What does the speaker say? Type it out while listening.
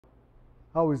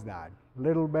How is that? A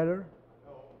little better?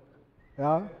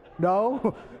 Yeah?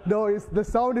 No? No, the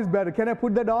sound is better. Can I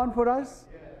put that on for us?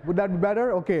 Would that be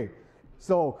better? Okay.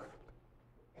 So,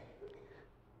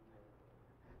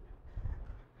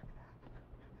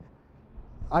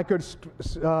 I could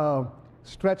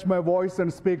stretch my voice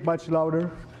and speak much louder.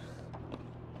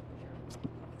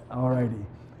 Alrighty.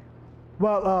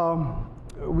 Well,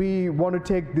 we want to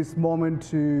take this moment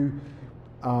to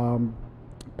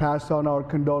pass on our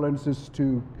condolences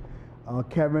to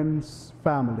Kevin's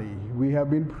family. We've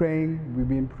been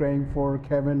praying for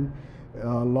Kevin,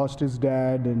 lost his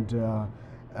dad,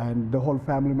 and the whole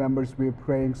family members. We're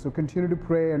praying. So continue to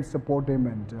pray and support him.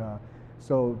 And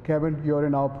so, Kevin, you're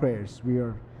in our prayers.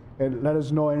 Let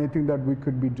us know anything that we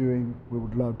could be doing. We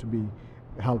would love to be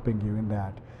helping you in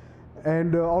that.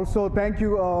 And also, thank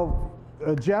you,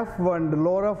 Jeff and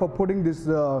Laura, for putting this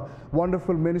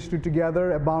wonderful ministry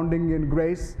together, Abounding in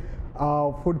Grace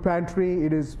Food Pantry.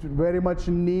 It is very much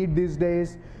in need these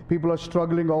days. People are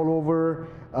struggling all over.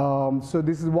 So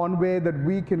this is one way that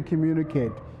we can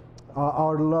communicate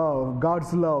our love,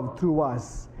 God's love through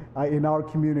us in our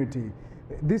community.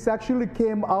 This actually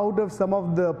came out of some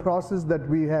of the process that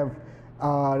we have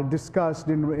discussed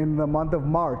in the month of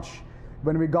March,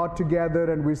 when we got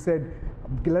together and we said,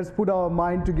 let's put our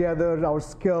mind together, our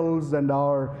skills and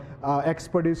our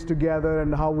expertise together,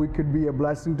 and how we could be a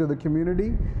blessing to the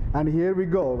community. And here we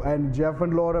go. And Jeff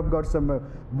and Laura have got some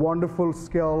wonderful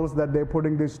skills that they're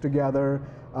putting this together.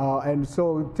 And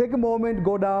so take a moment,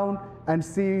 go down and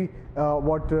see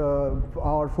what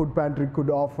our food pantry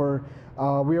could offer.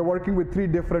 We are working with 3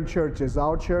 different churches.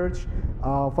 Our church,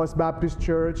 First Baptist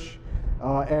Church,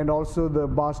 and also the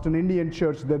Boston Indian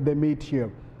Church that they meet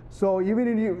here. So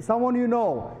even if someone you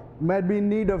know might be in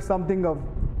need of something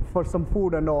for some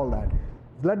food and all that,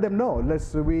 let them know.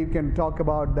 We can talk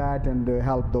about that and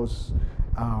help those.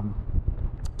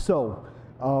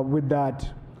 With that,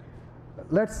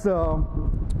 let's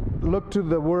look to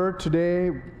the word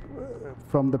today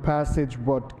from the passage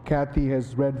what Kathy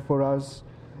has read for us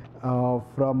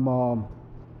from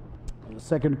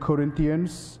 2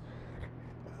 Corinthians.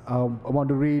 I want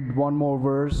to read one more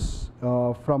verse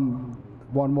from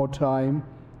one more time,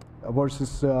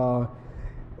 verses 10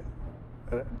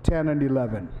 and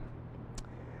 11.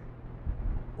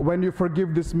 When you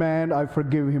forgive this man, I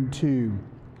forgive him too.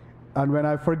 And when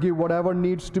I forgive whatever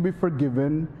needs to be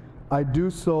forgiven, I do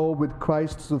so with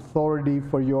Christ's authority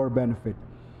for your benefit,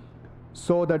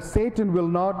 so that Satan will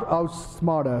not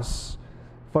outsmart us,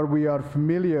 for we are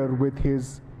familiar with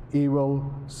his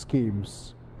evil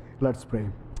schemes. Let's pray.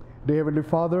 Dear Heavenly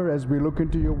Father, as we look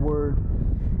into your word,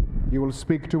 you will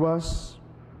speak to us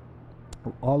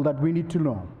all that we need to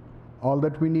know, all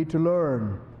that we need to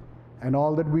learn, and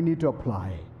all that we need to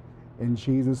apply. In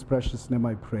Jesus' precious name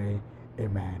I pray,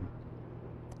 amen.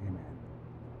 Amen.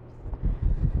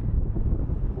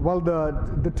 Well,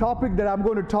 the topic that I'm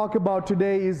going to talk about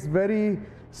today is very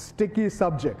sticky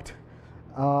subject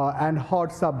and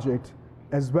hard subject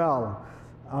as well.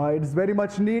 It is very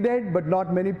much needed, but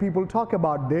not many people talk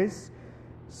about this.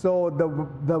 So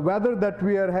the weather that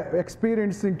we are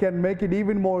experiencing can make it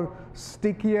even more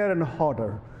stickier and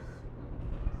hotter.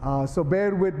 So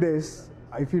bear with this.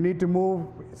 If you need to move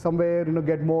somewhere,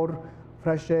 get more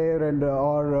fresh air and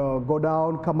or go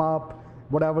down, come up,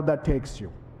 whatever that takes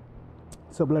you.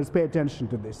 So let's pay attention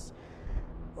to this.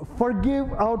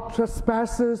 Forgive our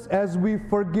trespasses as we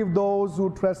forgive those who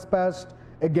trespassed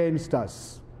against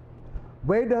us.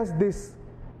 Where does this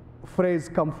phrase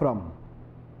come from?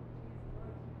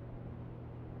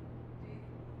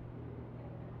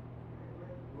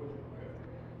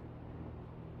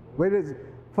 Where is it?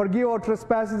 Forgive our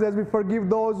trespasses as we forgive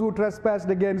those who trespassed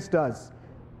against us.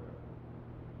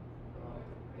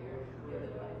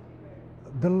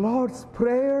 The Lord's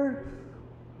Prayer.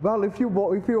 Well, if you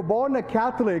were born a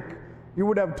Catholic, you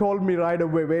would have told me right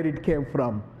away where it came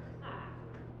from.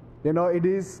 It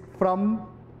is from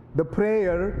the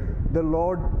prayer the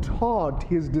Lord taught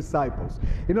his disciples.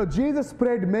 Jesus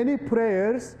prayed many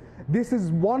prayers. This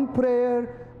is one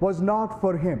prayer was not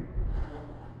for him.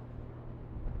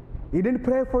 He didn't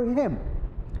pray for him.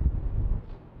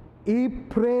 He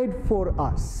prayed for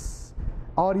us,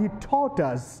 or he taught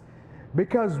us,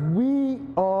 because we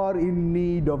are in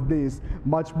need of this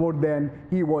much more than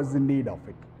he was in need of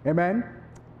it. Amen?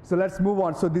 So let's move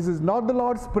on. So this is not the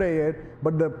Lord's Prayer,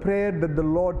 but the prayer that the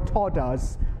Lord taught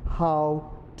us how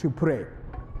to pray.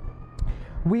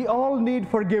 We all need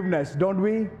forgiveness, don't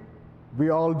we? We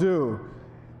all do.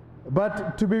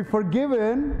 But to be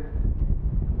forgiven,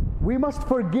 we must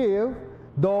forgive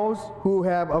those who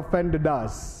have offended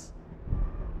us.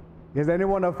 Has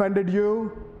anyone offended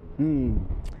you?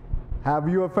 Have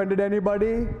you offended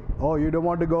anybody? Oh, you don't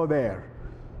want to go there.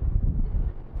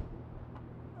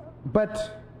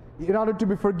 But in order to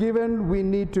be forgiven, we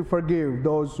need to forgive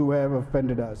those who have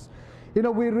offended us. You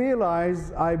know, we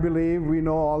realize, I believe, we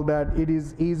know all that it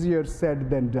is easier said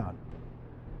than done.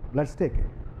 Let's take it.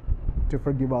 To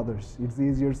forgive others, it's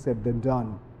easier said than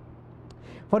done.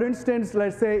 For instance,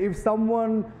 let's say if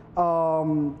someone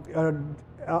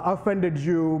offended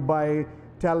you by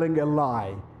telling a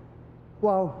lie,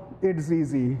 well, it's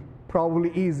easy,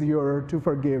 probably easier to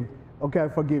forgive. Okay, I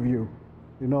forgive you,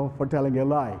 for telling a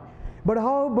lie. But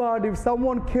how about if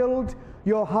someone killed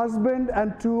your husband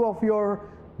and 2 of your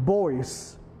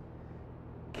boys?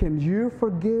 Can you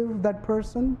forgive that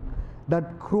person?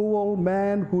 That cruel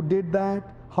man who did that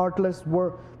heartless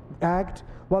act?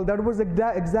 Well, that was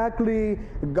exactly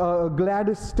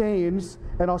Gladys Staines,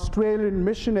 an Australian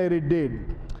missionary,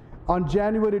 did. On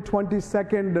January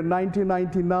 22nd,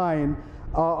 1999,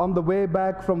 on the way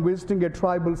back from visiting a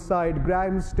tribal site,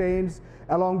 Graham Staines,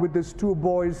 along with his 2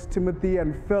 boys, Timothy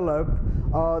and Philip,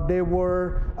 they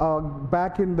were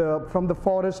back from the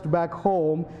forest back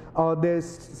home. They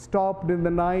stopped in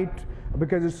the night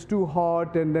because it's too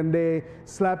hot, and then they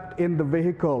slept in the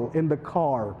vehicle, in the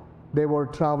car they were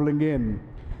traveling in.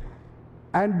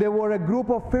 And there were a group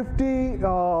of 50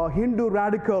 Hindu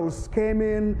radicals came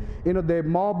in, they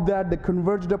mobbed that, they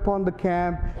converged upon the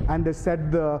camp, and they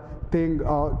set the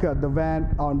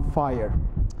van on fire.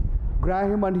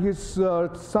 Graham and his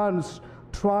sons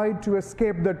tried to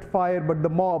escape that fire, but the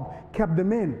mob kept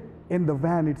them in the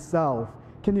van itself.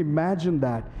 Can you imagine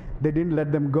that? They didn't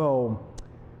let them go.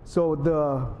 So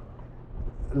the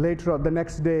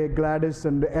next day, Gladys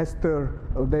and Esther,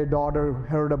 their daughter,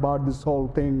 heard about this whole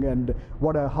thing, and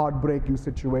what a heartbreaking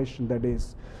situation that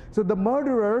is. So the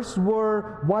murderers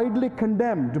were widely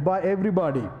condemned by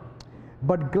everybody.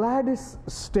 But Gladys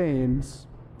Staines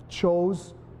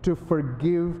chose to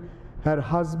forgive her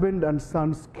husband and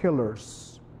son's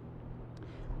killers.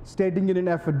 Stating in an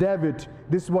affidavit,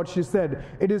 this is what she said: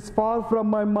 "It is far from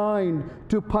my mind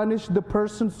to punish the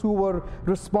persons who were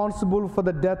responsible for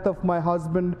the death of my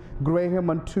husband Graham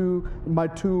and my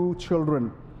 2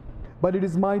 children. But it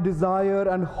is my desire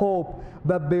and hope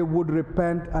that they would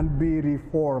repent and be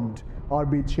reformed or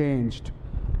be changed."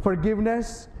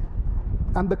 Forgiveness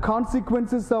and the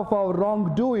consequences of our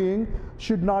wrongdoing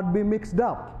should not be mixed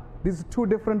up. These are 2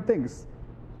 different things.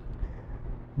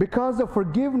 Because of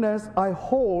forgiveness, I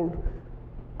hold,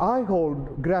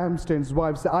 Graham Staines'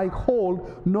 wife said, I hold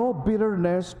no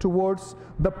bitterness towards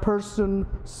the person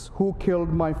who killed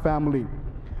my family.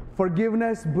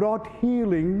 Forgiveness brought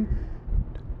healing,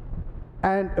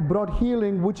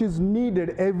 which is needed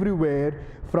everywhere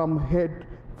from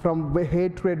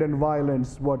hatred and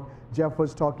violence. What Jeff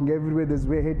was talking, everywhere there's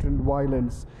hatred and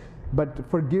violence. But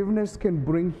forgiveness can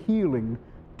bring healing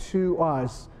to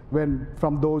us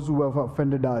from those who have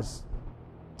offended us.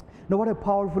 Now, what a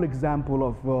powerful example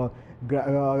of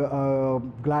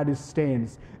Gladys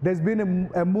Staines. There's been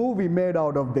a movie made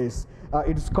out of this.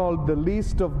 It's called The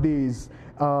Least of These.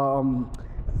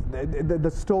 The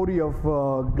story of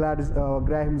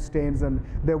Graham Staines and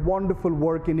their wonderful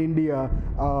work in India,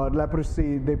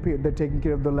 leprosy, they're taking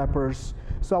care of the lepers.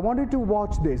 So I wanted to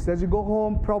watch this. As you go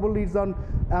home, probably it's on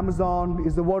Amazon.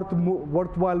 It's a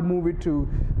worthwhile movie to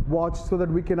watch so that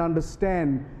we can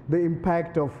understand the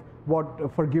impact of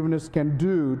what forgiveness can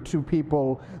do to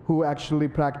people who actually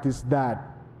practice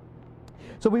that.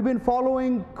 So we've been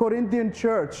following Corinthian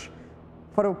church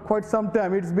for quite some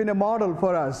time. It's been a model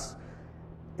for us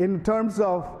in terms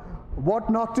of what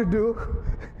not to do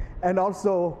and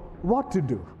also what to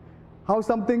do. How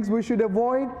some things we should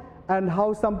avoid and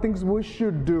how some things we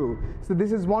should do. So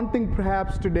this is one thing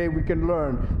perhaps today we can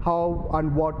learn how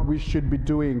and what we should be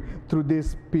doing through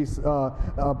this piece,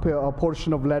 a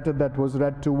portion of letter that was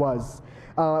read to us.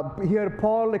 Here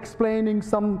Paul explaining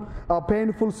some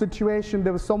painful situation.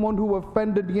 There was someone who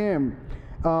offended him,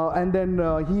 and then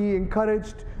he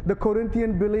encouraged the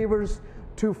Corinthian believers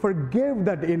to forgive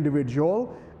that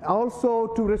individual, also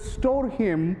to restore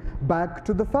him back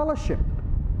to the fellowship.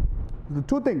 The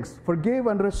 2 things: forgive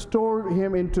and restore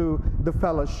him into the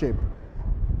fellowship.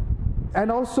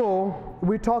 And also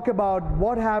we talk about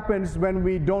what happens when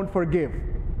we don't forgive.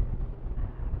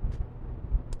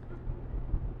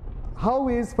 How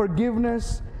is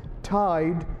forgiveness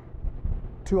tied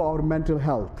to our mental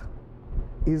health?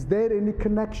 Is there any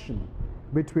connection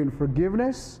between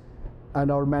forgiveness and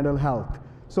our mental health?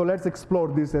 So let's explore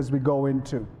this as we go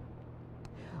into.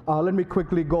 Let me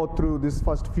quickly go through these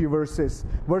first few verses.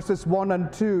 Verses 1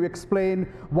 and 2 explain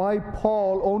why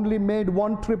Paul only made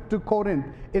 1 trip to Corinth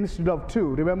instead of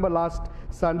 2. Remember last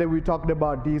Sunday we talked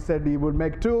about, he said he would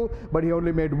make 2, but he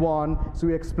only made 1. So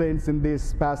he explains in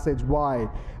this passage why.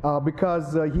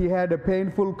 Because he had a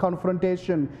painful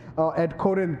confrontation at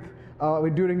Corinth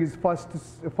during his first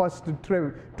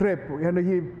trip.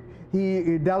 And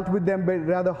he dealt with them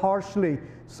rather harshly.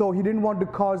 So he didn't want to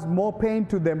cause more pain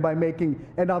to them by making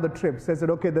another trip. So he said,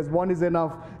 okay, this one is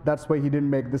enough. That's why he didn't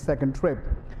make the second trip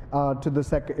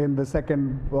in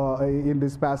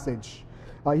this passage.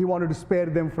 He wanted to spare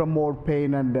them from more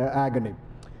pain and agony.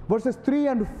 Verses 3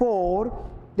 and 4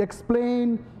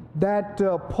 explain that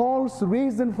Paul's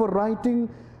reason for writing,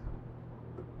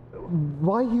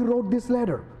 why he wrote this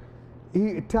letter.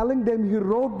 Telling them he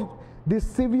wrote this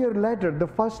severe letter. The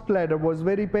first letter was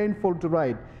very painful to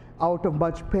write. Out of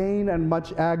much pain and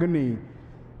much agony,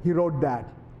 he wrote that.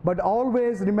 But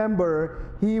always remember,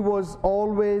 he was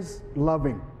always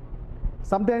loving.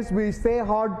 Sometimes we say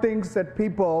hard things at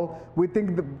people. We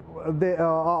think they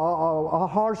are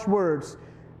harsh words.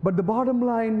 But the bottom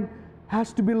line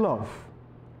has to be love.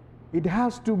 It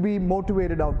has to be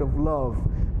motivated out of love.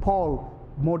 Paul's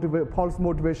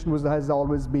motivation has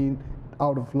always been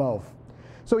out of love.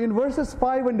 So in verses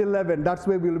 5 and 11, that's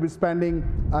where we'll be spending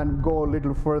and go a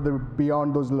little further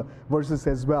beyond those verses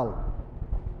as well.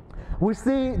 We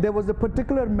see there was a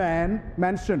particular man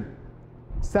mentioned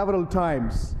several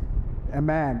times. A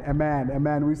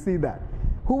man. We see that.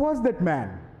 Who was that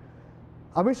man?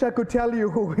 I wish I could tell you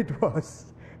who it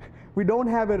was. We don't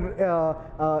have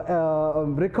a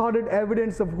recorded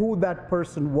evidence of who that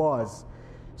person was.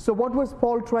 So what was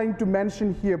Paul trying to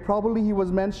mention here? Probably he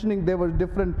was mentioning there were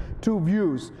different 2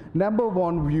 views. Number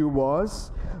 1 view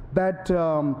was that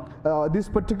this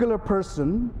particular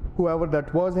person, whoever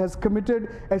that was, has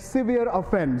committed a severe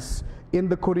offense in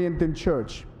the Corinthian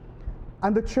church.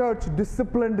 And the church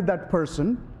disciplined that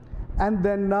person. And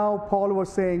then now Paul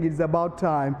was saying it's about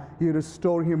time you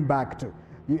restore him back to.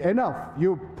 Enough.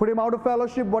 You put him out of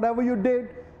fellowship, whatever you did,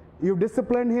 you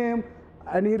disciplined him,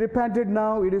 and he repented.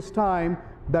 Now it is time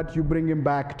that you bring him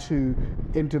back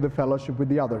into the fellowship with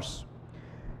the others.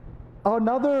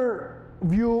 Another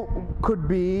view could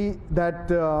be that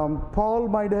Paul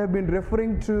might have been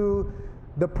referring to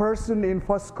the person in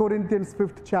 1 Corinthians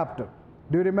 5th chapter.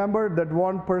 Do you remember that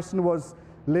one person was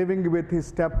living with his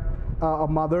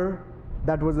stepmother?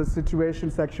 That was a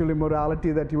situation, sexual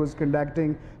immorality that he was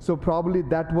conducting. So probably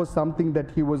that was something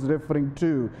that he was referring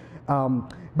to.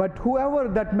 But whoever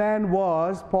that man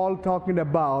was, Paul talking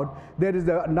about, there is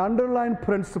an underlying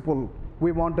principle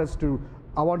I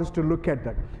want us to look at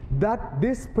that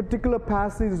this particular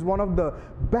passage is one of the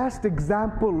best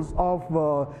examples of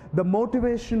the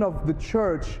motivation of the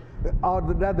church, or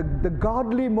the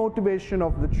godly motivation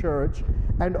of the church,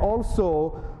 and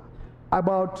also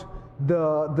about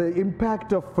the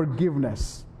impact of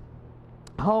forgiveness.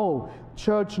 How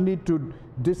church need to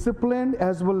discipline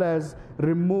as well as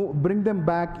bring them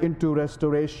back into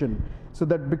restoration, so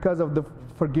that because of the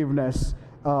forgiveness,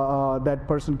 that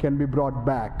person can be brought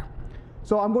back.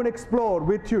 So I'm going to explore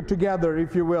with you together,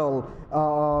 if you will,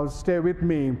 stay with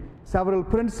me, several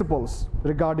principles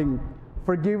regarding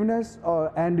forgiveness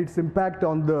and its impact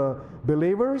on the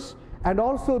believers, and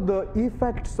also the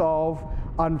effects of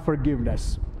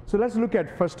unforgiveness. So let's look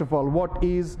at, first of all, what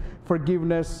is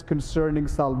forgiveness concerning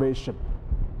salvation.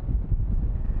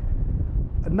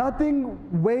 Nothing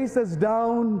weighs us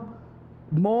down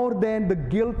more than the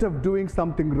guilt of doing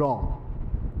something wrong.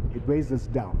 It weighs us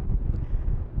down.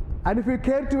 And if you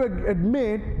care to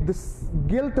admit, the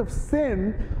guilt of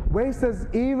sin weighs us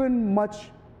even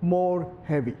much more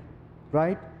heavy,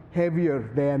 right?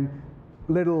 Heavier than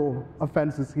little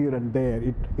offenses here and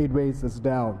there. It weighs us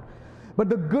down. But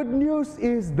the good news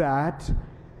is that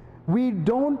we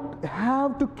don't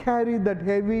have to carry that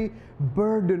heavy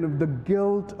burden of the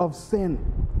guilt of sin,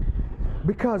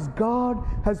 because God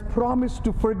has promised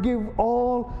to forgive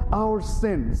all our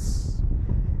sins.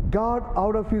 God,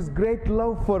 out of His great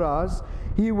love for us,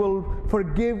 He will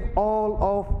forgive all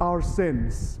of our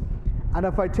sins. And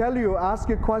if I tell you, ask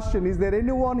a question, is there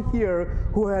anyone here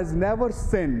who has never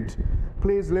sinned?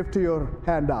 Please lift your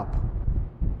hand up.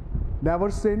 Never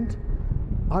sinned?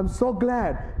 I'm so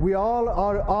glad we all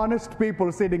are honest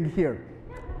people sitting here.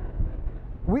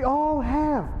 We all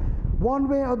have. One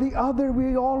way or the other,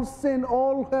 we all sin,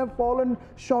 all have fallen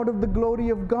short of the glory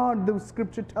of God, the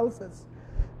scripture tells us.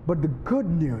 But the good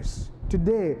news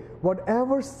today,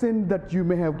 whatever sin that you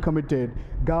may have committed,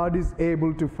 God is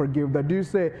able to forgive that. Do you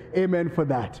say amen for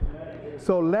that?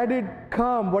 So let it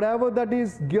come, whatever that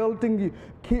is guilting you,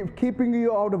 keeping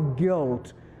you out of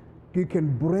guilt, you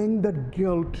can bring that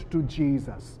guilt to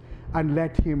Jesus and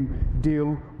let Him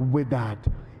deal with that.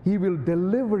 He will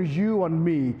deliver you and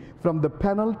me from the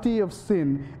penalty of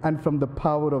sin and from the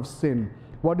power of sin.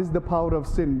 What is the power of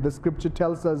sin? The scripture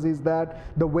tells us is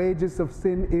that the wages of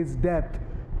sin is death.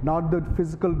 Not the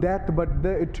physical death, but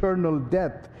the eternal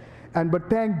death. But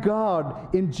thank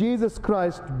God, in Jesus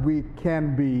Christ, we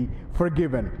can be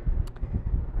forgiven.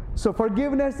 So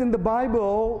forgiveness in the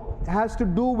Bible has to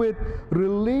do with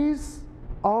release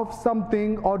of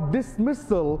something or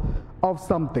dismissal of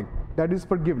something. That is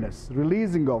forgiveness.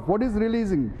 Releasing of. What is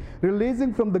releasing?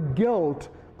 Releasing from the guilt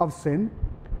of sin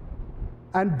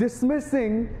and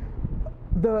dismissing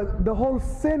the whole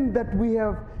sin that we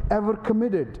have ever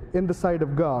committed in the sight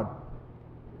of God.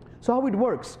 So how it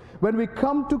works? When we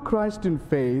come to Christ in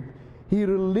faith, He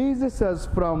releases us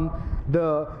from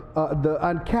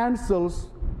and cancels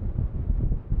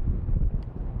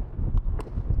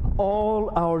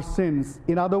all our sins.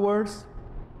 In other words,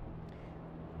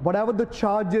 whatever the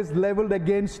charges leveled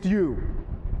against you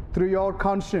through your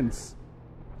conscience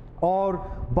or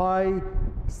by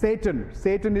Satan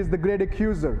is the great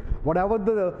accuser. Whatever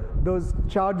those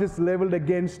charges leveled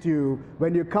against you,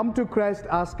 when you come to Christ,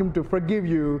 ask Him to forgive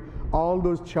you, all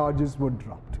those charges were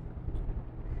dropped.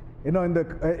 You know, in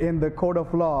the court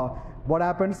of law, what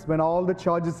happens when all the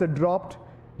charges are dropped?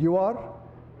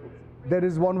 There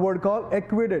is one word called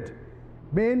acquitted.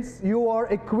 Means you are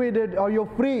acquitted or you're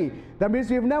free. That means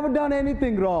you've never done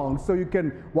anything wrong, so you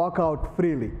can walk out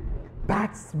freely.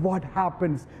 That's what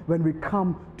happens when we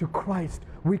come to Christ.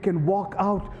 We can walk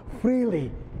out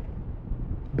freely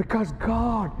because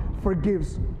God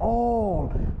forgives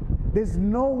all. There's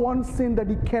no one sin that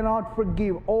He cannot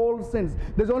forgive, all sins.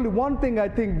 There's only one thing I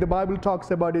think the Bible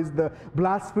talks about is the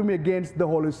blasphemy against the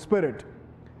Holy Spirit.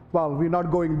 Well, we're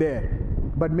not going there.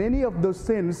 But many of those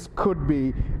sins could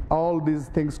be, all these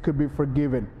things could be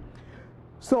forgiven.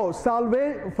 So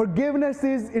forgiveness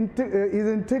is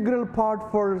integral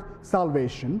part for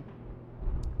salvation,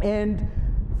 and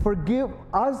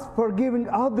forgiving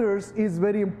others is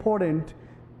very important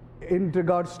in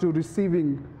regards to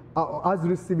receiving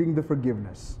the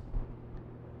forgiveness.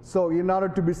 So in order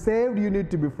to be saved, you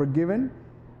need to be forgiven.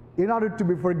 In order to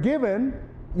be forgiven,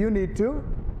 you need to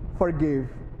forgive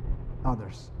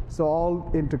others. So all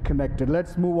interconnected.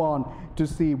 Let's move on to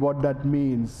see what that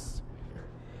means.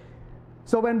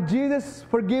 So when Jesus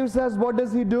forgives us, what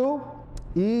does He do?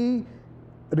 He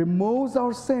removes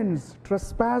our sins,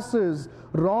 trespasses,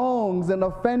 wrongs, and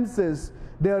offenses.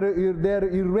 They're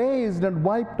erased and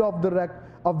wiped off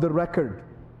the record.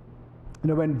 You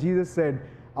know, when Jesus said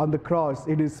on the cross,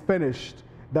 "It is finished,"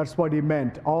 that's what He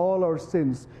meant. All our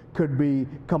sins could be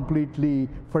completely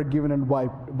forgiven and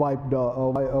wiped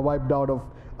out of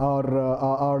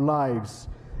our lives.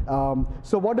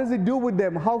 So what does He do with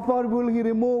them? How far will He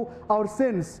remove our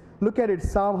sins? Look at it,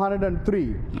 Psalm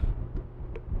 103.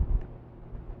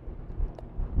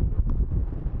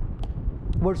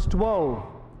 Verse 12,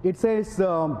 it says,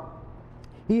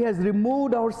 He has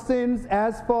removed our sins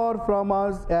as far from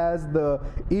us as the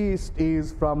east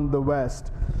is from the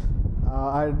west.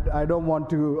 I don't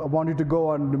want you to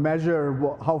go and measure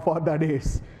how far that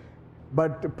is,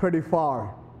 but pretty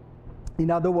far. In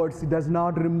other words, He does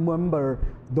not remember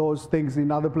those things.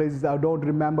 In other places, I don't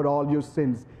remember all your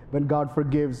sins. When God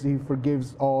forgives, He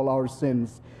forgives all our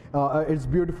sins. It's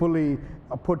beautifully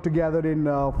put together in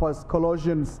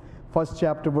Colossians, first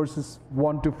chapter, verses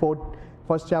 1 to 4.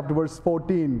 First chapter, verse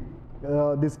 14.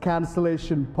 This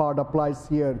cancellation part applies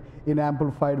here in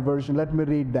Amplified Version. Let me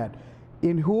read that.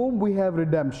 In whom we have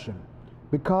redemption,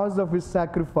 because of His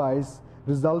sacrifice,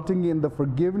 resulting in the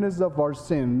forgiveness of our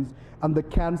sins and the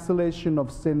cancellation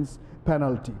of sin's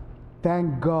penalty.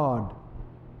 Thank God.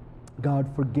 God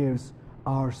forgives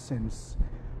our sins.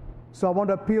 So I want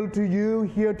to appeal to you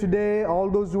here today,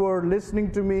 all those who are listening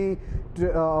to me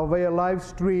via live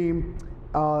stream.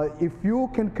 If you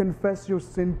can confess your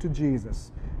sin to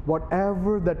Jesus,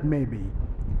 whatever that may be,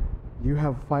 you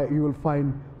will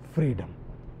find freedom.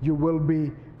 You will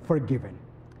be forgiven.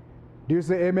 Do you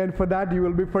say amen for that? You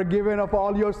will be forgiven of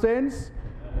all your sins?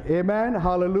 Amen.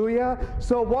 Hallelujah.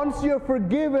 So once you're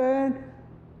forgiven,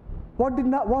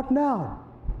 what now?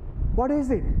 What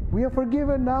is it? We are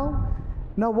forgiven now.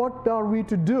 Now what are we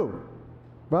to do?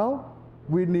 Well,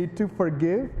 we need to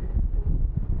forgive.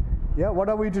 Yeah, what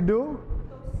are we to do?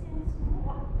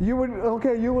 You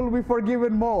will be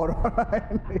forgiven more.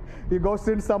 You go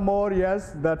sin some more.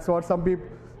 Yes, that's what some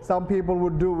people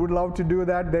would love to do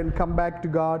that. Then come back to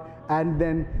God, and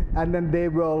then they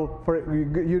will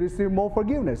you receive more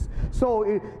forgiveness.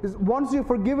 So once you're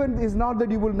forgiven, it's not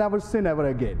that you will never sin ever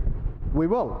again. We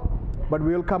will, but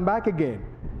we will come back again.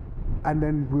 and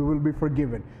then we will be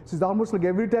forgiven. So it's almost like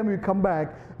every time you come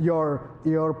back,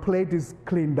 your plate is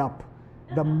cleaned up.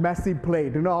 The messy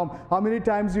plate. You know how many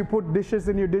times you put dishes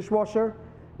in your dishwasher?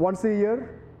 Once a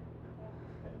year?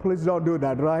 Please don't do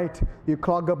that, right? You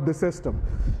clog up the system.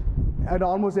 And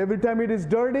almost every time it is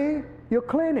dirty, you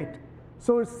clean it.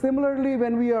 So similarly,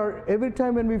 every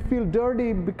time when we feel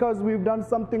dirty because we've done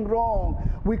something wrong,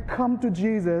 we come to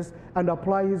Jesus and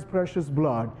apply His precious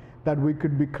blood that we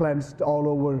could be cleansed all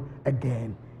over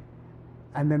again.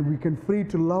 And then we can free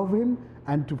to love Him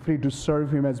and free to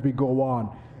serve Him as we go on,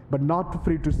 but not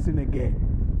free to sin again.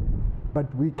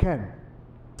 But we can,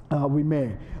 we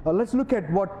may. Let's look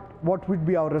at what would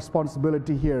be our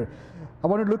responsibility here. I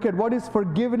want to look at what is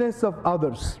forgiveness of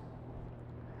others.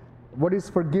 What is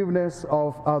forgiveness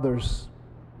of others?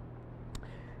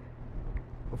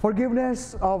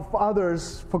 Forgiveness of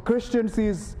others for Christians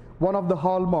is one of the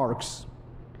hallmarks,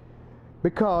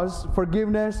 because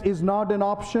forgiveness is not an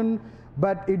option,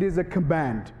 but it is a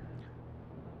command.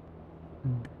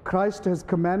 Christ has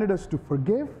commanded us to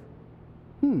forgive.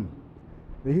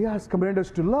 He has commanded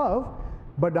us to love,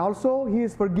 but also He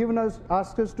has forgiven us,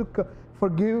 asked us to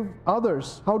forgive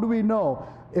others. How do we know?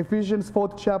 Ephesians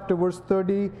 4th chapter, verse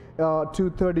 30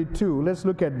 to 32. Let's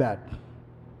look at that.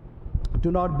 Do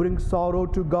not bring sorrow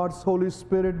to God's Holy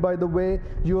Spirit by the way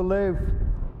you live.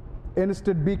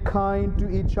 Instead, be kind to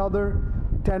each other,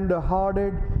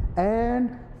 tender-hearted,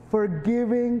 and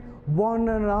forgiving one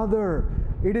another.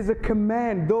 It is a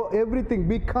command. Though everything,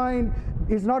 be kind,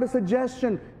 is not a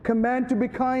suggestion. Command to be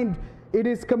kind. It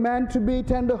is command to be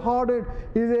tender-hearted.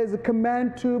 It is a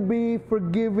command to be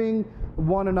forgiving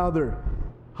one another.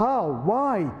 How?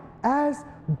 Why? As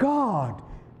God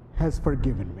has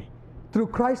forgiven me. Through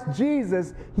Christ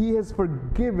Jesus, He has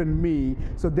forgiven me.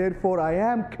 So therefore, I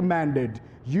am commanded.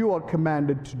 You are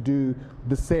commanded to do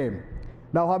the same.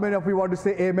 Now, how many of you want to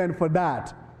say amen for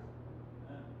that?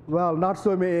 Well, not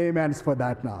so many amens for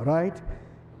that now, right?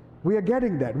 We are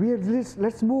getting that.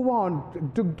 Let's move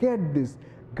on to get this.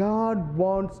 God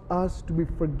wants us to be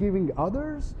forgiving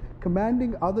others,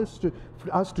 commanding others for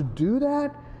us to do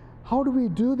that. How do we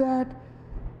do that?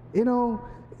 You know,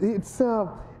 it's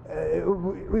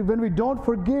when we don't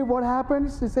forgive, what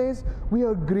happens? It says we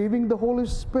are grieving the Holy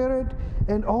Spirit,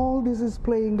 and all this is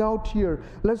playing out here.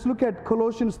 Let's look at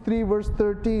Colossians 3 verse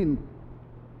 13.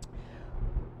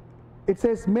 It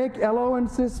says, make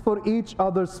allowances for each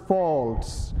other's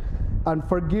faults and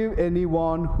forgive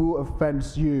anyone who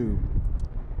offends you.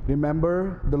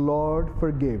 Remember, the Lord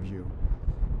forgave you.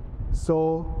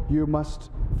 So you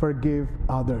must forgive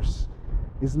others.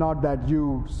 It's not that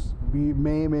we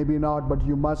maybe not, but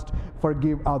you must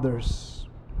forgive others.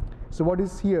 So what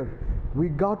is here? We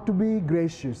got to be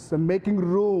gracious and making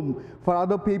room for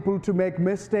other people to make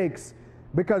mistakes,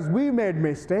 because we made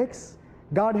mistakes.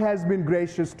 God has been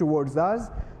gracious towards us.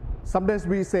 Sometimes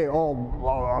we say,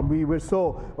 we were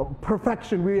so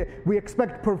perfection. We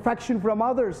expect perfection from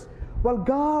others. Well,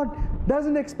 God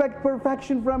doesn't expect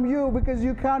perfection from you, because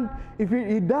you can't, if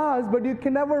He does, but you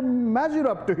can never measure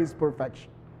up to His perfection.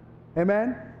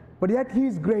 Amen? But yet He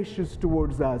is gracious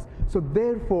towards us. So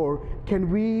therefore, can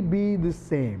we be the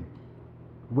same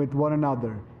with one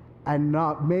another and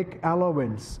not make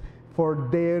allowance for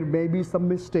there may be some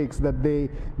mistakes that they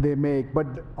make, but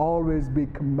always be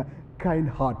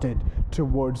kind-hearted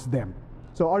towards them.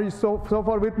 So are you so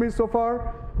far with me so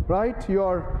far? Right? If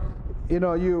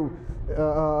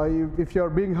you're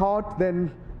being hot,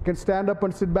 then you can stand up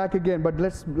and sit back again. But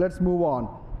let's move on.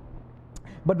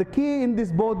 But the key in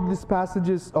both these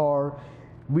passages are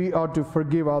we are to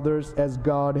forgive others as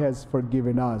God has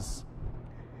forgiven us.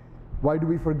 Why do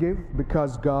we forgive?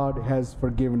 Because God has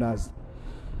forgiven us.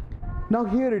 Now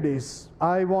here it is.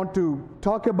 I want to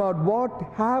talk about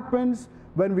what happens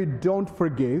when we don't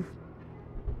forgive,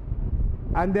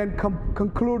 and then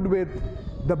conclude with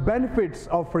the benefits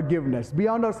of forgiveness.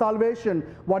 Beyond our salvation,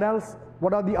 what else?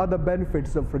 What are the other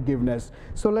benefits of forgiveness?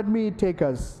 So let me take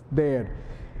us there.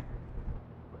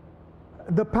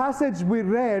 The passage we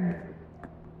read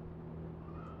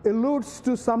alludes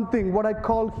to something, what I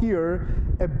call here,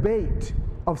 a bait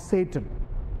of Satan.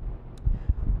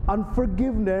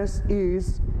 Unforgiveness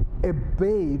is a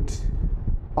bait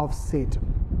of Satan.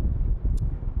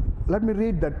 Let me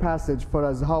read that passage for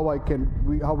us, how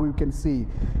we can see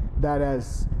that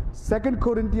as 2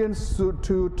 Corinthians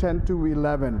 2, 10 to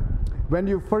 11. When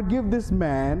you forgive this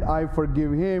man, I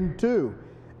forgive him too.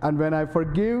 And when I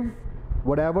forgive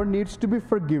whatever needs to be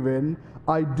forgiven,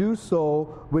 I do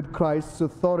so with Christ's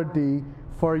authority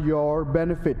for your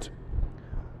benefit,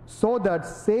 so that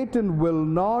Satan will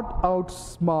not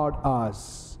outsmart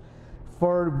us.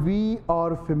 for we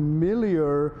are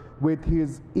familiar with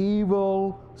his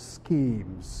evil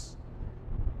schemes.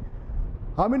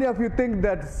 How many of you think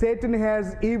that Satan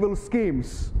has evil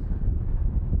schemes?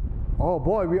 Oh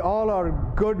boy, we all are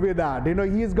good with that. You know,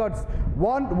 he's got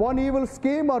one evil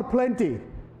scheme or plenty?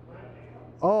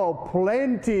 Oh,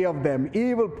 plenty of them.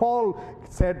 Evil, Paul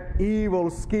said evil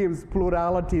schemes,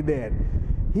 plurality there.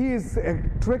 He is a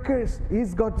tricker.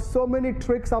 He's got so many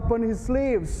tricks up on his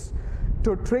sleeves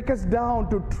to trick us down,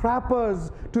 to trap us,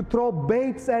 to throw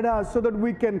baits at us so that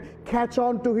we can catch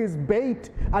on to his bait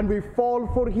and we fall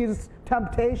for his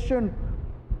temptation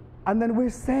and then we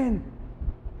sin.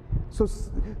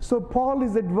 So Paul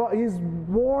is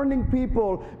warning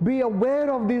people, be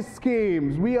aware of these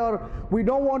schemes. We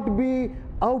don't want to be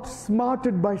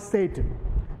outsmarted by Satan.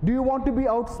 Do you want to be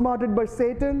outsmarted by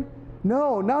Satan?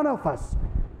 No, none of us.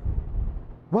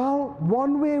 Well,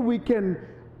 one way we can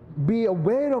be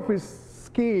aware of his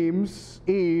schemes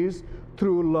is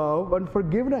through love and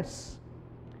forgiveness.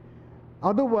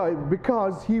 Otherwise,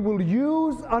 because he will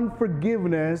use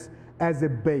unforgiveness as a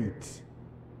bait.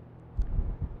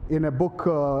 In a book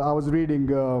I was reading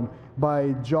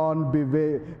by John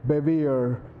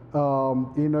Bevere,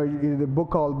 in a book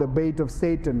called The Bait of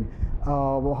Satan,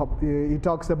 he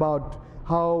talks about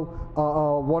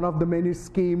how one of the many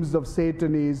schemes of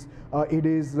Satan is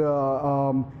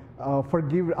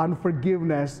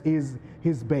unforgiveness is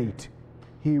his bait.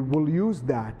 He will use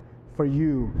that for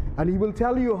you, and he will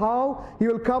tell you how. He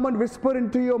will come and whisper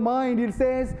into your mind. He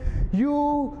says,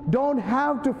 you don't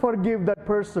have to forgive that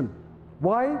person.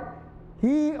 Why?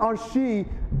 He or she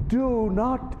do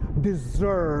not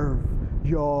deserve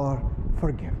your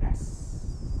forgiveness.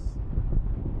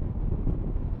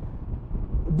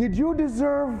 Did you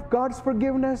deserve God's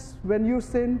forgiveness when you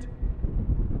sinned?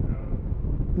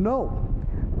 No.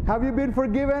 Have you been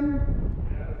forgiven?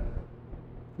 Yes.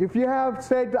 If you have,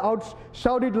 said out,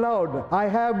 shout it loud. I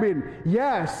have been.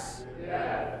 Yes.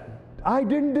 Yes. I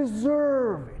didn't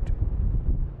deserve it.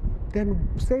 Then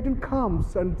Satan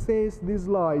comes and says these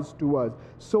lies to us.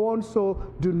 So and so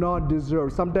do not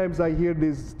deserve. Sometimes I hear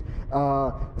these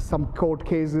some court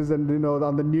cases, and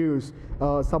on the news,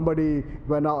 somebody,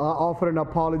 when I offer an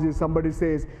apology, somebody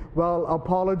says, well,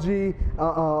 apology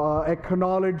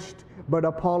acknowledged, but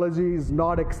apology is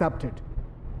not accepted.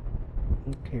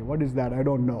 Okay, what is that? I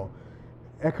don't know.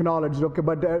 Acknowledged, okay,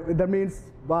 but that means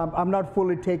I'm not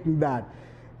fully taking that.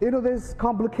 There's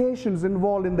complications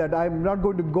involved in that. I'm not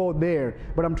going to go there,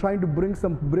 but I'm trying to bring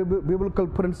some biblical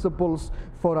principles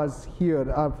for us here,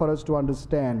 for us to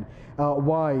understand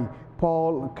why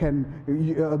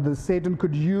Satan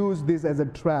could use this as a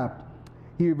trap.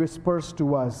 He whispers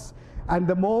to us. And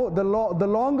the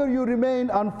longer you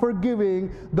remain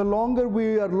unforgiving, the longer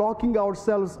we are locking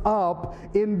ourselves up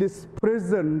in this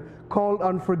prison called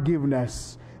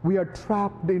unforgiveness. We are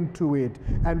trapped into it,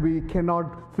 and we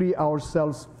cannot free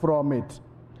ourselves from it.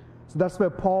 So that's why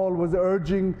Paul was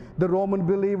urging the Roman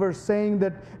believers, saying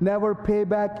that never pay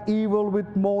back evil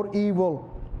with more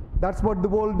evil. That's what the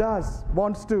world does,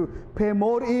 wants to pay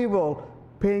more evil,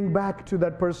 paying back to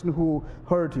that person who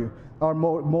hurt you, or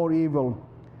more evil.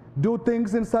 Do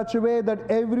things in such a way that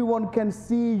everyone can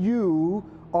see you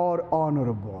are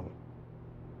honorable.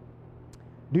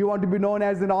 Do you want to be known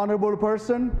as an honorable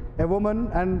person, a woman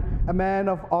and a man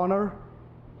of honor?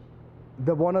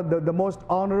 The most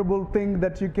honorable thing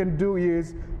that you can do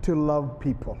is to love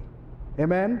people.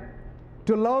 Amen?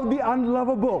 To love the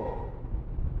unlovable.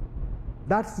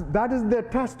 That is the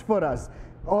test for us.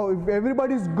 Oh, if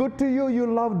everybody's good to you, you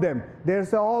love them.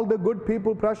 There's all the good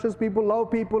people, precious people, love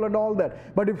people and all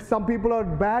that. But if some people are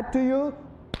bad to you,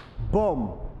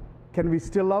 boom. Can we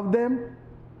still love them?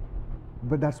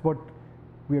 But that's what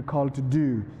we are called to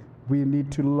do. We need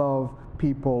to love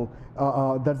people.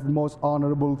 That's the most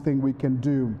honorable thing we can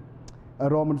do.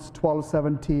 Romans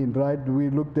 12:17, right? We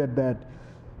looked at that.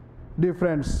 Dear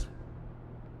friends,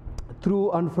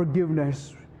 through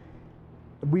unforgiveness,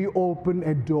 we open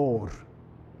a door.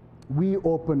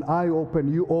 I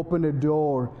open, you open a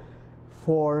door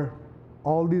for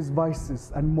all these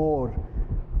vices and more.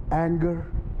 Anger,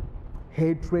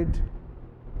 hatred,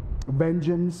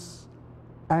 vengeance,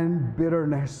 and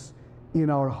bitterness in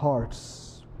our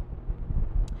hearts.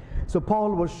 So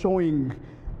Paul was showing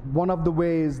one of the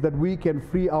ways that we can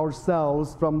free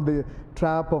ourselves from the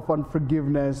trap of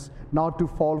unforgiveness, not to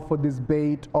fall for this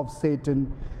bait of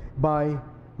Satan, by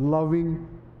loving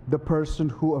the person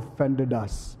who offended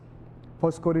us.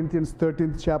 1 Corinthians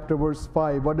 13th chapter verse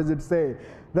 5, what does it say?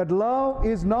 That love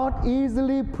is not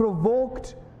easily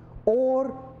provoked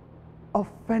or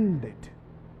offended.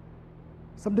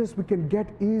 Sometimes we can get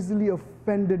easily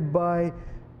offended by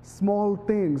small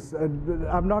things.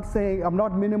 I'm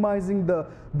not minimizing the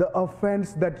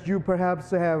offense that you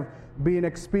perhaps have been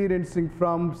experiencing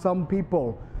from some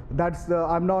people.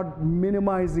 I'm not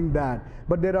minimizing that.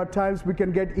 But there are times we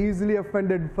can get easily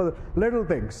offended for little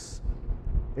things.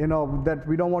 That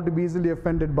we don't want to be easily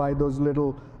offended by those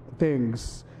little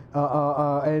things.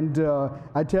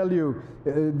 I tell you,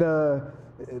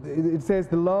 it says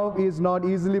the love is not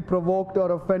easily provoked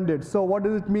or offended. So what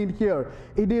does it mean here?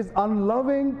 It is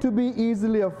unloving to be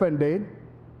easily offended,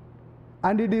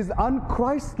 and it is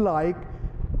unchristlike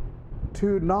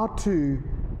not to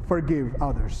forgive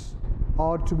others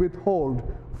or to withhold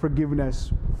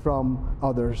forgiveness from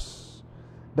others.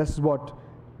 This is what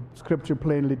Scripture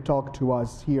plainly talks to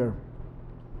us here.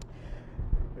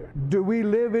 Do we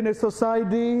live in a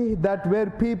society where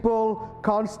people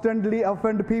constantly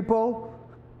offend people?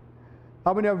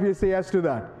 How many of you say yes to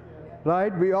that?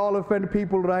 Right? We all offend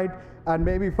people, right? And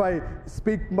maybe if I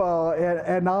speak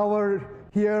an hour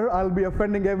here, I'll be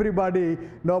offending everybody.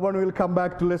 No one will come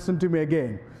back to listen to me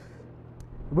again.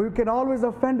 We can always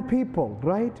offend people,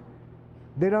 right?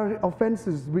 There are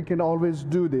offenses. We can always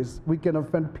do this. We can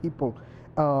offend people.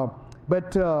 So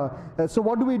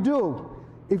what do we do?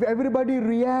 If everybody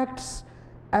reacts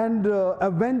and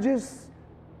avenges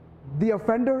the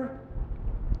offender,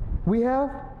 we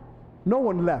have no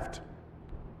one left.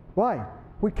 Why?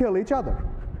 We kill each other.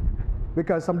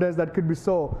 Because sometimes that could be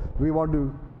so. We want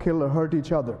to kill or hurt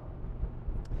each other.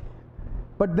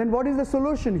 But then what is the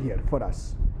solution here for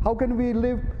us? How can we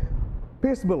live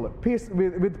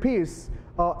with peace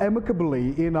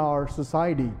amicably in our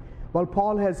society? Well,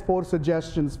 Paul has 4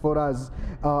 suggestions for us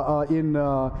in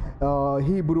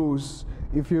Hebrews.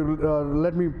 If you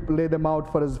let me lay them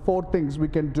out for us, 4 things we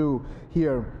can do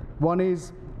here. One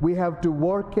is we have to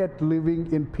work at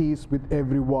living in peace with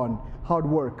everyone. Hard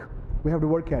work. We have to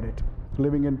work at it,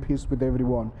 living in peace with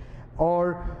everyone.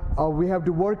 Or we have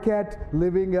to work at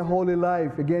living a holy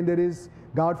life. Again, there is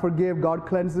God forgive, God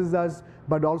cleanses us,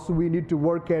 but also we need to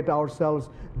work at ourselves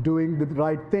doing the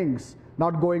right things.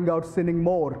 Not going out sinning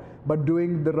more, but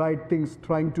doing the right things,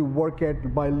 trying to work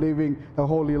at by living a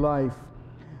holy life.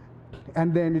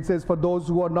 And then it says, for those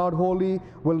who are not holy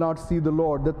will not see the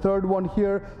Lord. The third one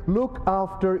here, look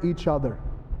after each other,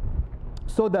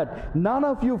 so that none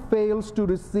of you fails to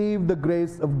receive the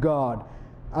grace of God.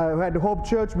 At Hope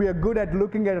Church, we are good at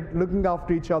looking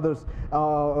after each other's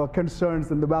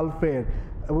concerns and the welfare.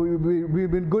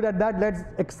 We've been good at that. Let's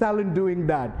excel in doing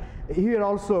that. Here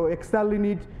also, excel in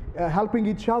it, helping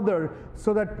each other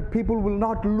so that people will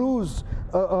not lose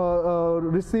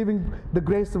receiving the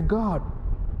grace of God.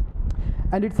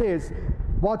 And it says,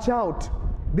 watch out.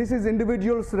 This is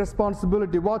individual's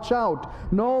responsibility. Watch out.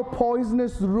 No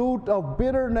poisonous root of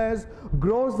bitterness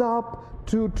grows up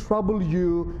to trouble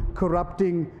you,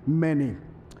 corrupting many.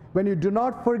 When you do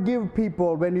not forgive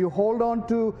people, when you hold on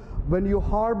to, when you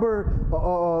harbor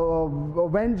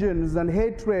vengeance and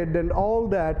hatred and all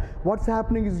that, what's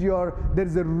happening is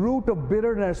there's a root of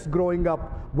bitterness growing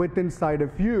up within inside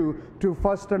of you to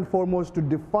first and foremost to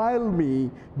defile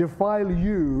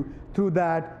you, through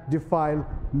that defile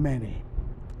many.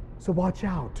 So watch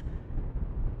out.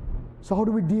 So how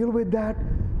do we deal with that?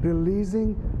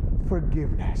 Releasing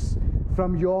forgiveness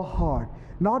from your heart.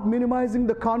 Not minimizing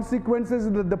the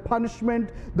consequences, the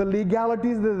punishment, the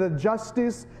legalities, the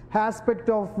justice aspect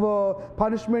of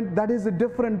punishment. That is a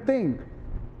different thing.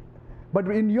 But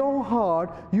in your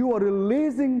heart, you are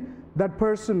releasing that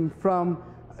person from,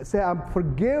 say, I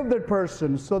forgive that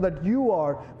person, so that you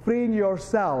are freeing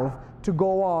yourself to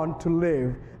go on to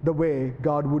live the way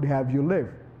God would have you live.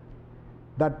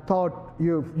 That thought,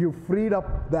 you freed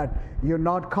up, that you're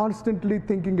not constantly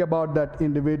thinking about that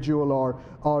individual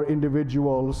or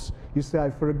individuals. You say,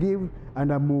 I forgive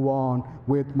and I move on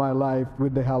with my life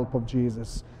with the help of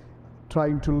Jesus,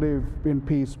 trying to live in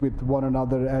peace with one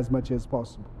another as much as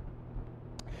possible.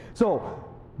 So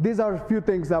these are a few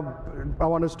things that I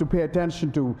want us to pay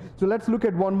attention to. So let's look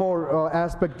at one more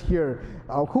aspect here.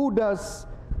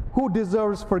 Who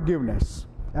deserves forgiveness,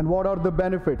 and what are the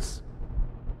benefits?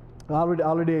 I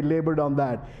already labored on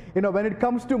that. When it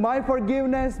comes to my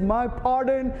forgiveness, my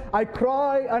pardon, I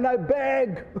cry and I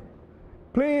beg,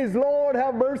 please, Lord,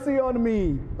 have mercy on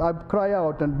me. I cry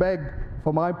out and beg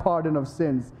for my pardon of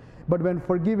sins. But when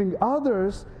forgiving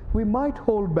others, we might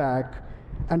hold back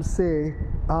and say,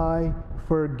 I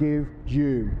forgive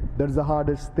you. That's the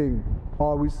hardest thing.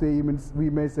 Or we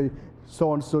may say,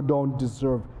 so-and-so don't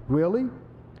deserve. Really?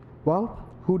 Well,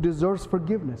 who deserves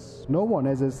forgiveness? No one,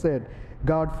 as I said.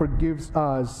 God forgives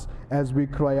us as we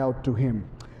cry out to Him.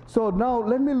 So now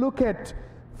let me look at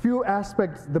few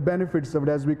aspects, the benefits of it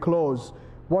as we close.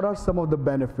 what are some of the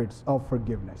benefits of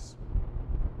forgiveness?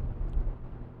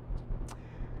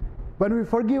 When we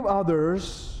forgive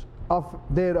others of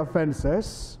their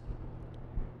offenses,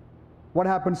 what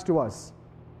happens to us?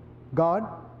 God,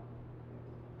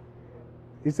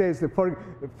 He says,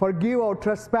 forgive our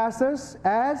trespasses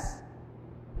as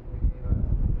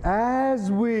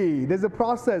we, there's a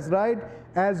process, right?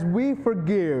 As we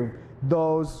forgive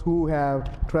those who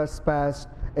have trespassed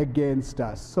against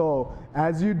us. So,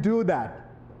 as you do that,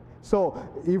 so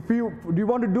do you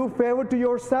want to do favor to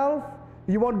yourself?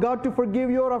 You want God to forgive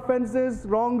your offenses,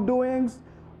 wrongdoings?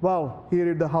 Well,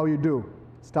 here is how you do.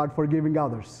 Start forgiving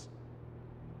others.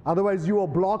 Otherwise, you are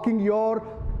blocking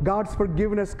God's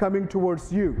forgiveness coming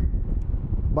towards you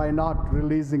by not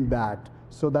releasing that.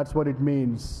 So that's what it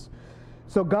means.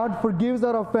 So God forgives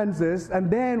our offenses,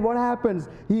 and then what happens?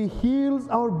 He heals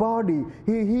our body.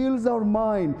 He heals our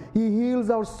mind. He heals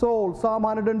our soul. Psalm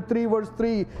 103 verse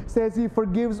 3 says He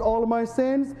forgives all my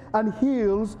sins and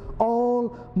heals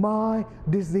all my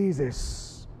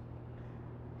diseases.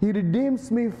 He redeems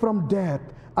me from death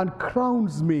and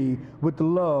crowns me with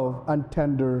love and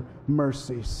tender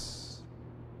mercies.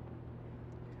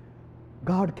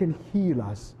 God can heal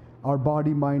us, our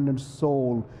body, mind, and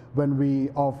soul, when we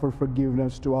offer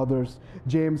forgiveness to others.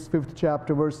 James 5th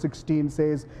chapter verse 16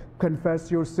 says,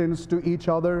 confess your sins to each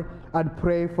other and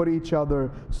pray for each other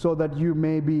so that you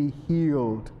may be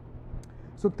healed.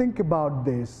 So think about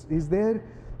this. Is there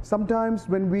sometimes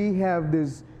when we have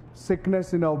this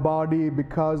sickness in our body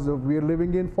because of we're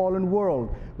living in fallen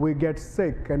world, we get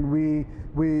sick and we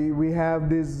have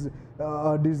these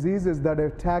diseases that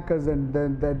attack us and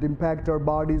that impact our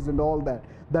bodies and all that.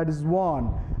 That is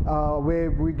one way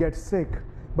we get sick.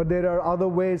 But there are other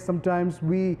ways. Sometimes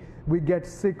we get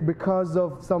sick because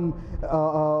of some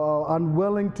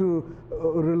unwilling to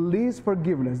release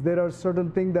forgiveness. There are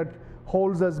certain things that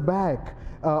holds us back.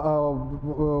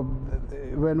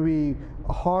 When we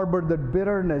harbor that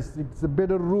bitterness, it's a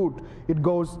bitter root, it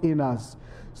goes in us.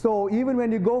 So even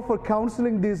when you go for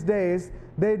counseling these days,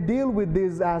 they deal with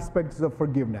these aspects of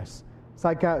forgiveness.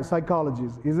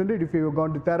 Psychologists, isn't it? If you've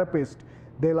gone to therapist,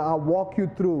 they'll walk you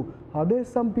through, are there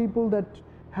some people that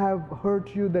have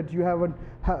hurt you that you haven't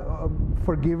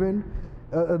forgiven?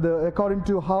 According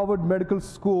to Harvard Medical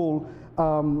School,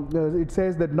 it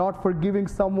says that not forgiving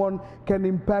someone can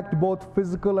impact both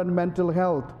physical and mental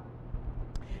health.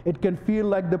 It can feel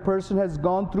like the person has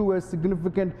gone through a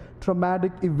significant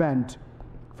traumatic event.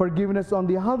 Forgiveness, on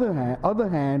the other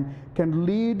hand, can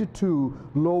lead to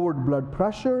lowered blood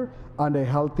pressure and a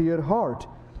healthier heart.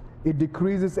 It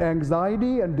decreases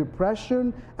anxiety and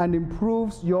depression and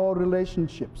improves your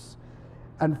relationships.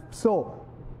 And so,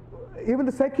 even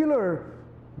the secular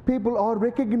people are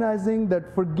recognizing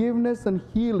that forgiveness and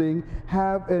healing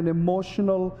have an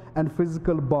emotional and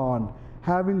physical bond.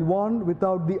 Having one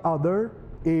without the other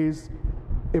is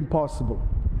impossible.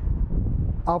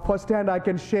 Firsthand, I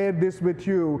can share this with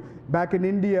you. Back in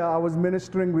India, I was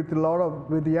ministering with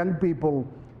with young people,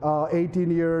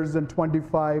 18 years and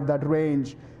 25, that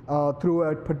range, through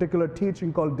a particular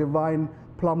teaching called Divine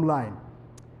Plumb Line.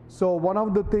 So one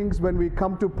of the things when we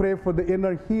come to pray for the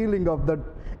inner healing of the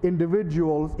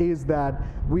individuals is that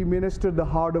we minister the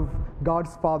heart of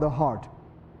God's Father heart.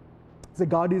 So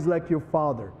God is like your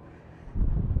Father,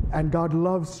 and God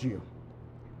loves you.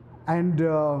 And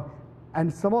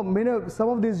some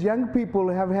of these young people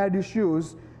have had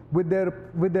issues with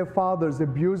their fathers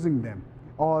abusing them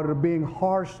or being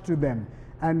harsh to them,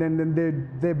 and then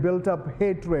they built up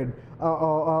hatred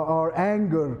or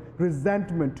anger,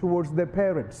 resentment towards their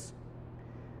parents,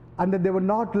 and that they were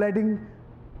not letting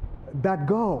that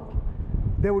go.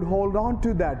 They would hold on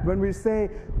to that. When we say,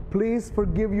 please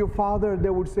forgive your father, they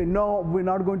would say, no,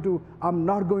 I'm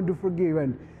not going to forgive.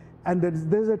 And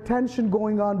there's a tension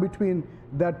going on between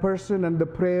that person and the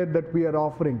prayer that we are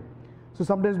offering. So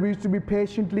sometimes we used to be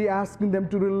patiently asking them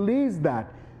to release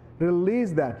that.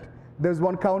 There's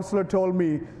one counselor told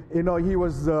me, he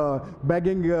was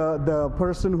begging the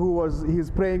person he's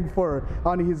praying for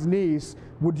on his knees,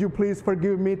 would you please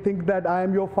forgive me? Think that I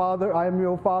am your father, and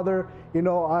your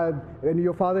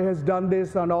father has done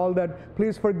this and all that.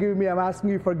 Please forgive me, I'm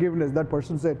asking you forgiveness. That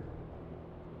person said,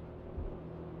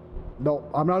 no,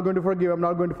 I'm not going to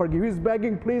forgive. He's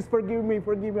begging, please forgive me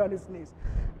on his knees.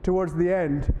 Towards the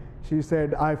end, she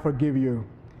said, I forgive you.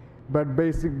 But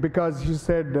because she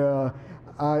said,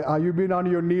 you've been on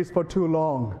your knees for too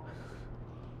long.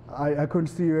 I couldn't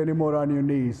see you anymore on your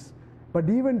knees. But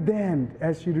even then,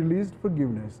 as she released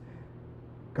forgiveness,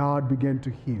 God began to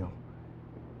heal.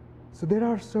 So there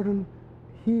are certain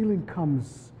healing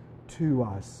comes to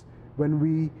us when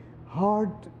we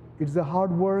heart It's a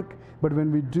hard work, but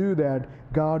when we do that,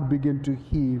 God begins to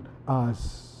heal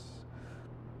us.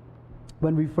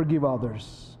 When we forgive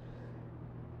others,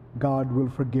 God will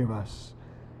forgive us.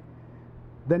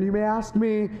 Then you may ask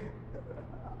me,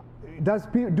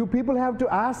 do people have to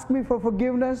ask me for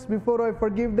forgiveness before I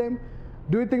forgive them?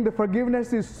 Do you think the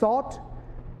forgiveness is sought?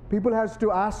 People have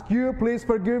to ask you, please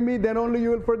forgive me, then only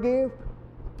you will forgive?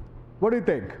 What do you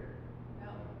think?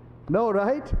 No,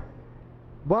 right?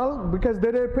 Well, because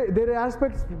there are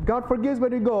aspects, God forgives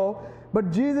when you go,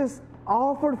 but Jesus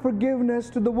offered forgiveness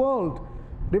to the world.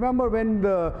 Remember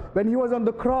when he was on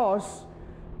the cross,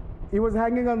 he was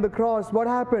hanging on the cross, what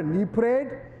happened? He prayed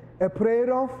a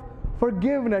prayer of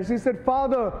forgiveness. He said,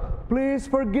 Father, please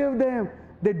forgive them.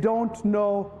 They don't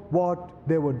know what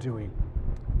they were doing.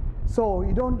 So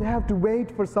you don't have to wait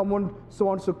for someone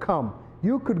to come.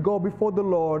 You could go before the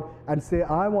Lord and say,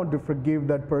 I want to forgive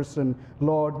that person.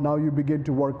 Lord, now you begin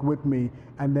to work with me,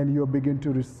 and then you begin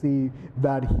to receive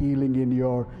that healing in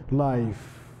your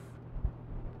life.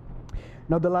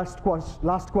 Now the last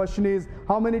question is,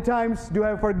 how many times do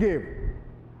I forgive?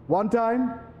 1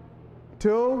 time?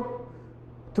 2?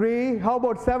 3? How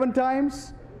about 7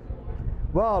 times?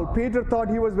 Well, Peter thought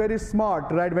he was very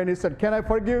smart, right? When he said, can I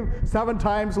forgive 7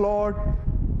 times, Lord?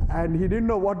 And he didn't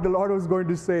know what the Lord was going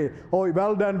to say. Oh,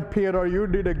 well done, Peter, you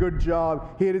did a good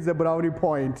job. Here is a brownie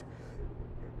point.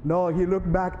 No, he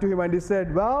looked back to him and he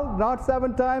said, well, not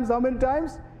 7 times. How many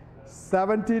times?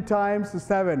 70 times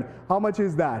 7. How much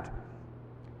is that?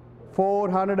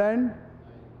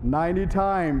 490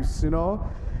 times, you know.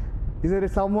 Is there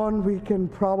someone we can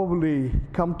probably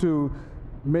come to?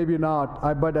 Maybe not,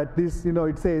 but at least, you know,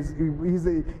 it says,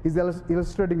 he's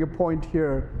illustrating a point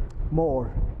here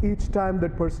more. Each time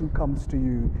that person comes to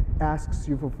you, asks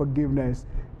you for forgiveness,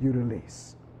 you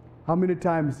release. How many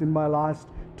times in my last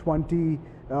 20,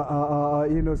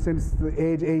 since the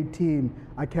age 18,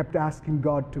 I kept asking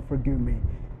God to forgive me.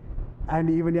 And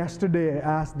even yesterday,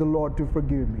 I asked the Lord to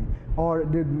forgive me. Or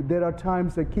there are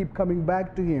times I keep coming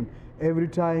back to Him every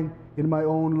time in my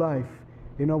own life.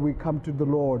 You know, we come to the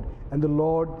Lord, and the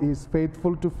Lord is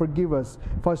faithful to forgive us.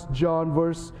 1 John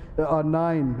verse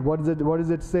 9, what does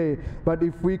it say? But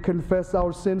if we confess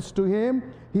our sins to Him,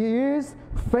 He is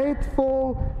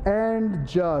faithful and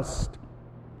just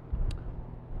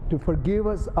to forgive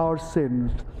us our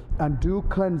sins and to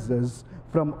cleanse us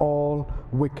from all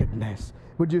wickedness.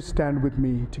 Would you stand with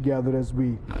me together as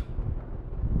we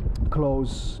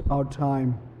close our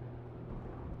time?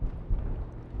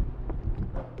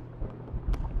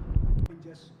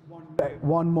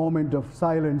 One moment of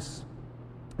silence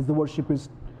as the worship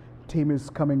team is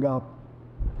coming up.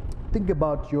 Think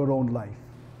about your own life.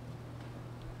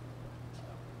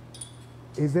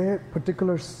 Is there a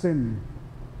particular sin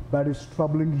that is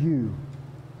troubling you,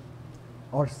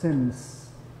 or sins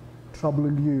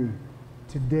troubling you?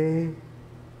 Today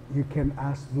you can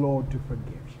ask the Lord to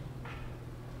forgive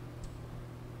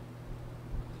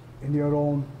you in your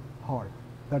own heart.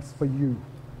 That's for you.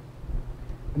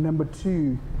 And number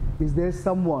 2, is there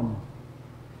someone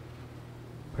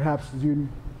perhaps you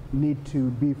need to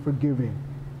be forgiving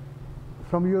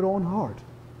from your own heart?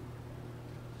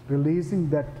 Releasing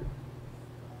that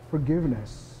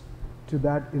forgiveness to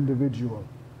that individual,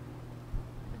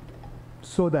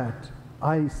 so that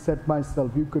I set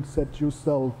myself, you could set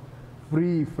yourself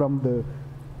free from the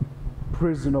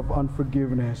prison of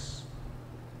unforgiveness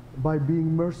by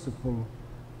being merciful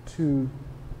to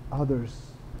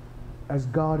others, as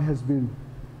God has been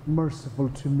merciful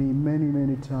to me many,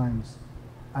 many times.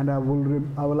 And I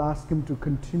will ask Him to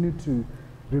continue to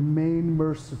remain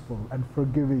merciful and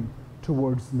forgiving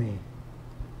towards me.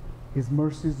 His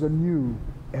mercies are new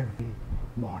every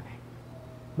morning.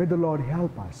 May the Lord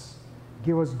help us,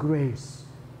 give us grace,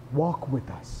 walk with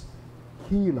us,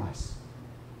 heal us,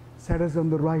 set us on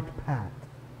the right path,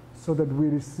 so that we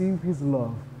receive His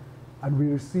love and we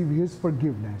receive His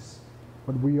forgiveness,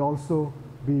 but we also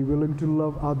be willing to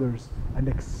love others and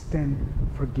extend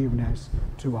forgiveness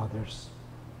to others.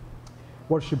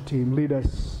 Worship team, lead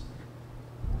us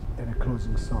in a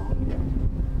closing song.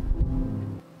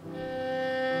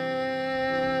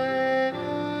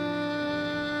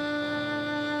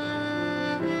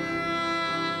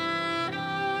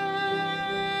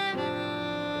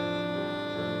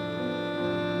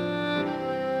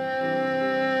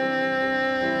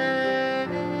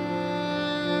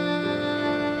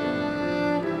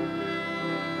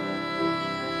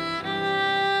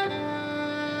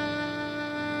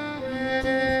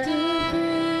 Gift of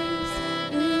grace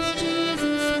is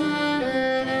Jesus'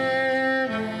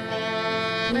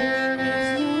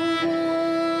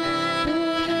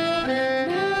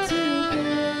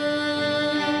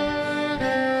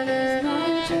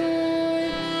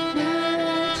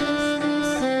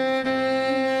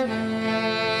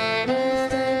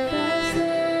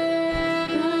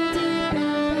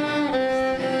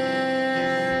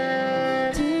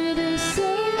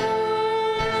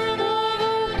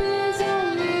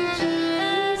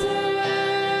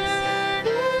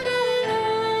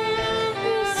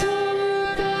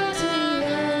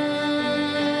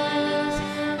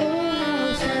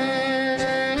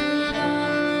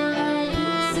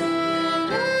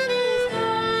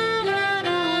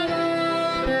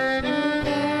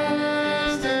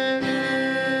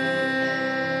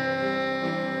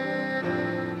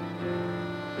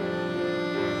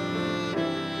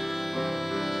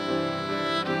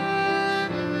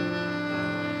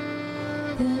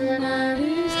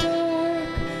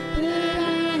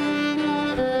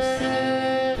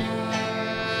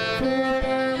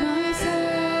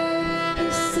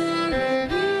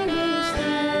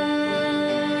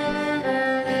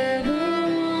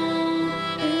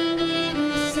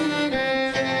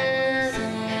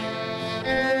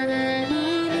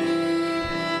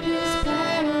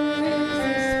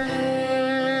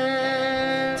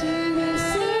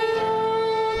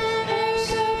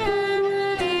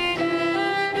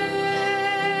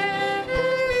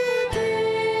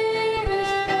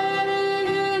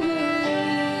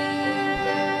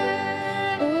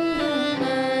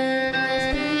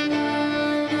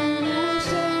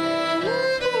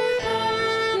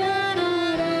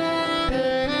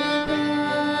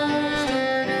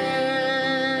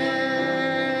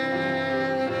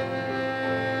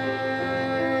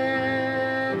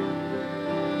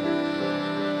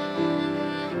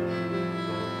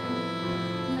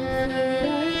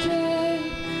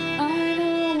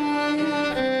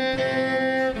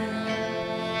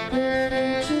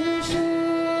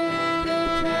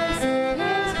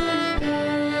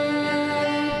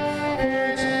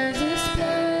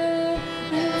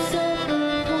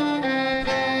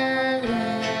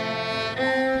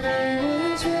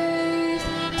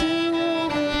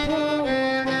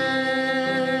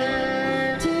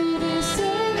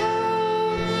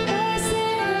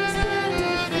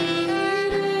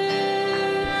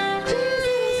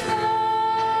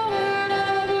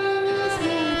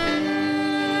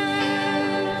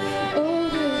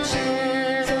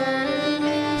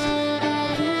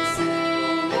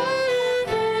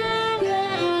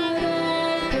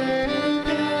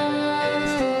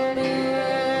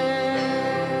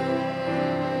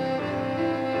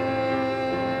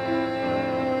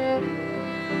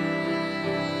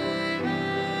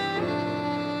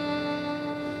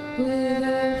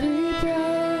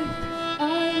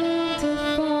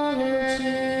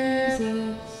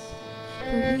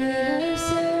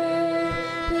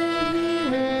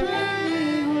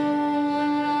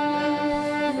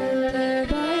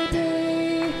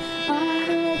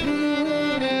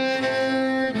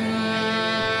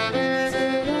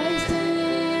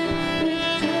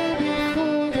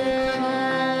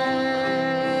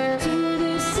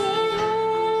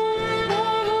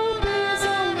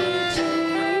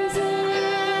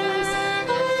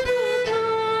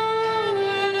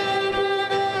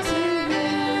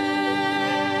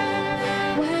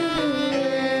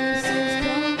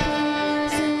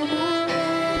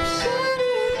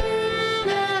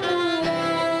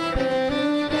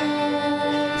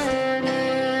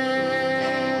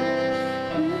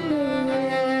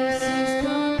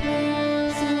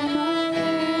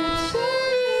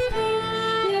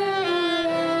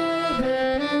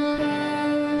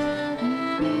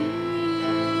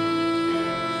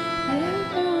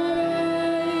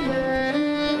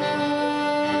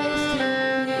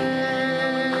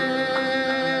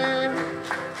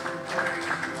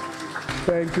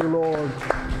 Thank you, Lord.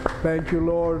 Thank you,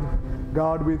 Lord.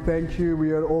 God, we thank you.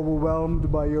 We are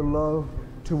overwhelmed by your love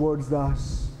towards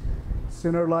us.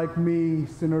 Sinner like me,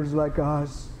 sinners like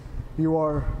us, you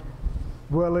are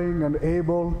willing and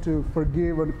able to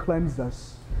forgive and cleanse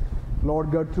us.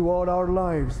 Lord God, throughout our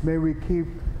lives, may we keep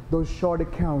those short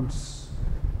accounts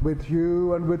with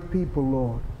you and with people,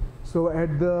 Lord. So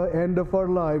at the end of our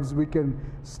lives, we can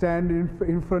stand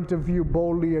in front of you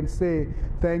boldly and say,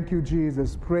 thank you,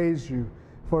 Jesus, praise you,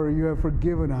 for you have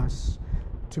forgiven us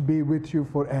to be with you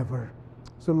forever.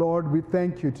 So Lord, we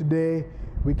thank you. Today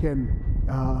we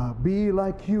can be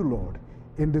like you, Lord,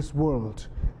 in this world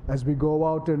as we go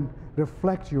out and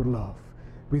reflect your love.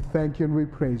 We thank you and we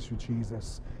praise you,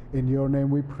 Jesus. In your name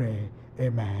we pray,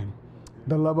 amen.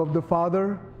 The love of the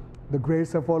Father, the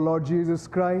grace of our Lord Jesus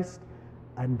Christ,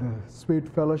 and the sweet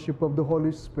fellowship of the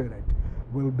Holy Spirit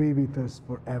will be with us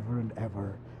forever and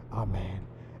ever. Amen.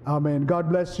 Amen. God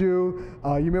bless you.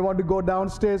 You may want to go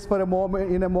downstairs for a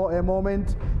moment, a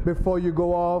moment before you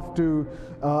go off to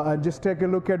and just take a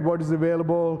look at what is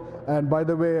available. And by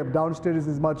the way, downstairs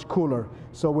is much cooler.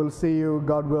 So we'll see you,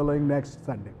 God willing, next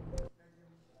Sunday.